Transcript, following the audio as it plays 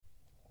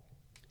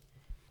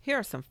Here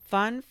are some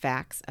fun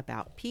facts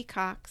about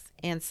peacocks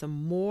and some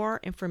more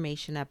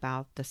information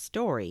about the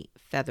story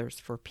Feathers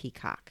for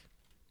Peacock.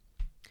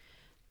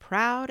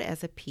 Proud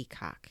as a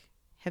peacock.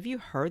 Have you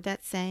heard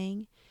that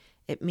saying?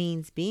 It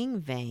means being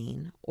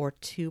vain or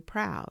too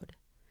proud.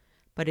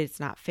 But it's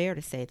not fair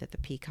to say that the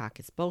peacock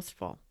is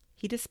boastful.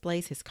 He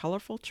displays his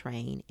colorful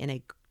train in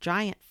a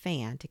giant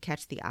fan to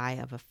catch the eye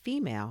of a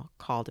female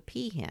called a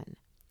peahen.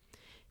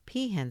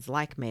 Peahens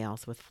like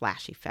males with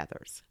flashy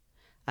feathers.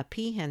 A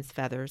peahen's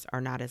feathers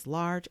are not as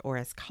large or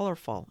as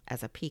colorful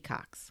as a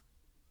peacock's.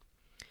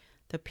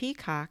 The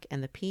peacock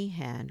and the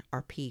peahen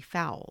are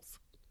peafowls.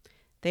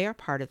 They are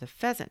part of the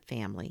pheasant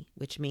family,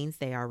 which means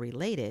they are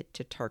related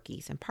to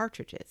turkeys and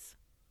partridges.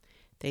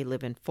 They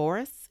live in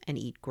forests and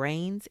eat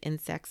grains,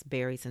 insects,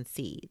 berries, and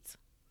seeds.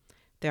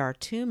 There are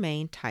two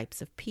main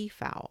types of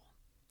peafowl.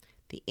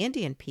 The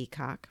Indian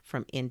peacock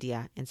from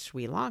India and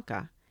Sri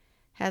Lanka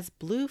has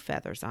blue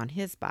feathers on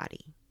his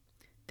body.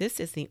 This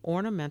is the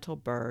ornamental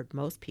bird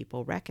most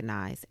people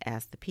recognize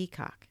as the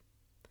peacock.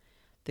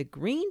 The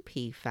green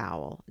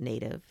peafowl,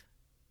 native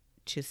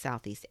to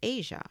Southeast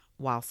Asia,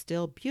 while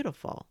still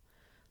beautiful,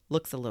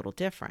 looks a little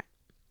different.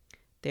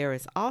 There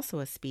is also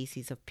a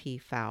species of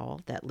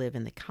peafowl that live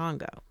in the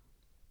Congo.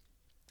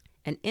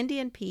 An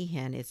Indian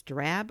peahen is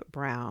drab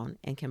brown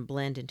and can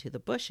blend into the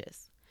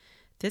bushes.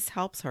 This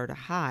helps her to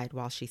hide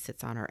while she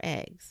sits on her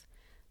eggs.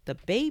 The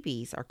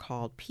babies are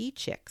called pea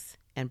chicks,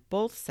 and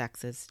both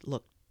sexes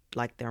look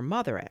like their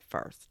mother at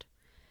first.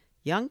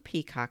 Young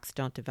peacocks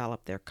don't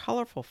develop their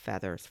colorful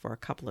feathers for a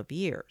couple of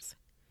years.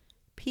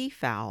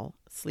 Peafowl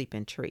sleep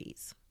in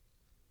trees.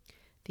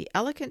 The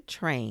elegant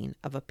train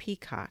of a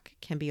peacock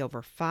can be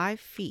over 5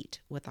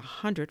 feet with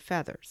 100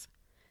 feathers.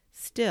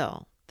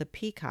 Still, the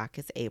peacock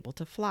is able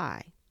to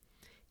fly.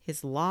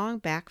 His long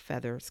back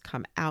feathers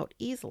come out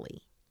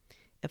easily.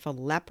 If a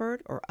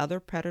leopard or other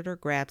predator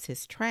grabs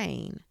his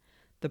train,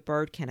 the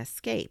bird can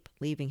escape,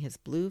 leaving his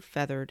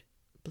blue-eyed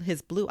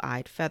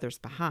feathers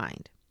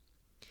behind.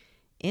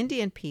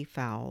 Indian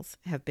peafowls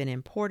have been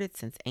imported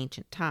since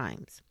ancient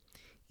times.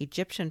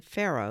 Egyptian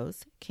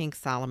pharaohs, King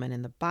Solomon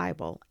in the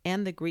Bible,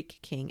 and the Greek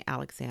king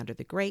Alexander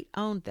the Great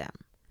owned them.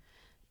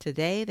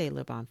 Today they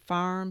live on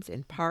farms,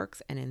 in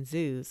parks, and in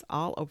zoos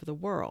all over the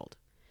world.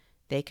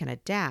 They can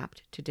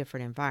adapt to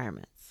different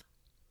environments.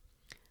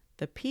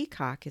 The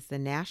peacock is the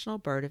national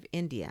bird of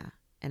India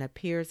and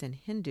appears in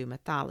Hindu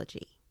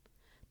mythology.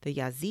 The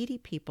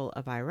Yazidi people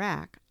of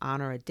Iraq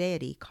honor a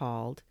deity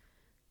called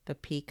the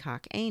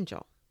peacock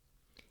angel.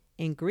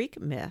 In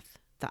Greek myth,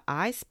 the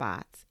eye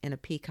spots in a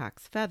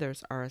peacock's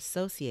feathers are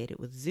associated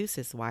with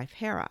Zeus's wife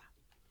Hera.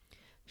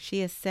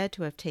 She is said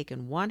to have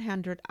taken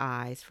 100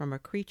 eyes from a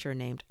creature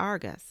named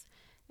Argus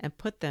and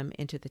put them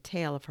into the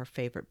tail of her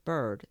favorite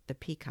bird, the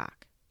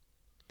peacock.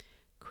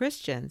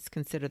 Christians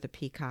consider the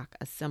peacock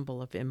a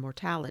symbol of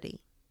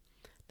immortality.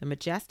 The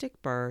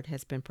majestic bird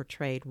has been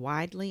portrayed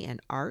widely in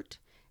art,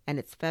 and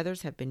its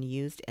feathers have been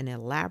used in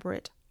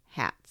elaborate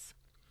hats.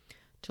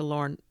 To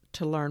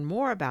learn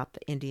more about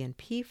the Indian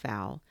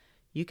peafowl,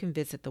 you can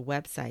visit the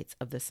websites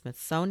of the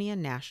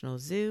Smithsonian National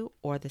Zoo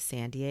or the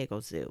San Diego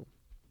Zoo.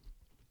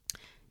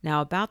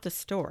 Now about the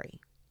story.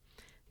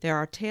 There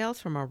are tales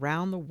from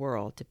around the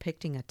world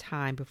depicting a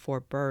time before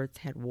birds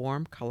had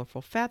warm,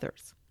 colorful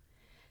feathers.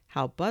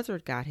 How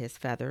Buzzard got his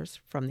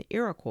feathers from the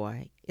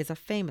Iroquois is a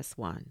famous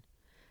one,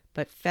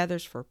 but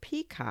Feathers for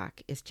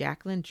Peacock is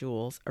Jacqueline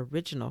Jewell's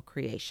original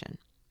creation.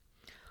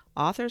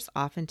 Authors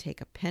often take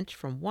a pinch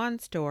from one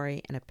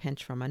story and a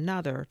pinch from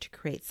another to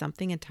create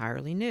something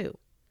entirely new.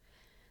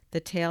 The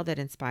tale that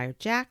inspired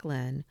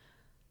Jacqueline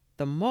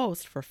the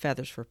most for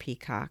Feathers for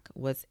Peacock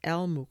was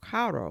El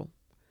Mucaro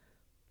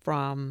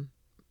from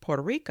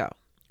Puerto Rico,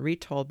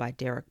 retold by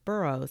Derek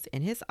Burrows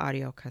in his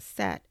audio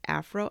cassette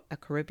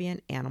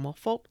Afro-Caribbean Animal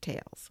Folk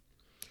Tales.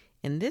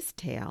 In this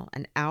tale,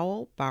 an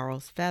owl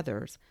borrows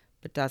feathers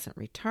but doesn't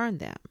return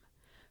them.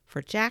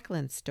 For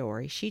Jacqueline's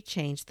story, she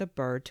changed the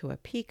bird to a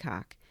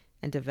peacock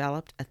and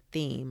developed a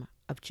theme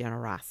of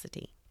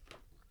generosity.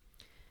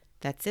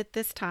 That's it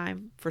this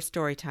time for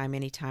Storytime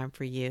Anytime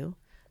for You.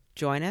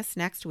 Join us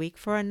next week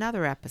for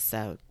another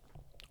episode.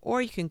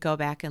 Or you can go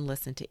back and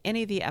listen to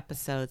any of the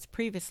episodes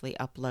previously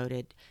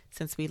uploaded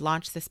since we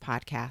launched this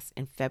podcast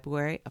in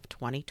February of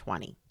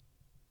 2020.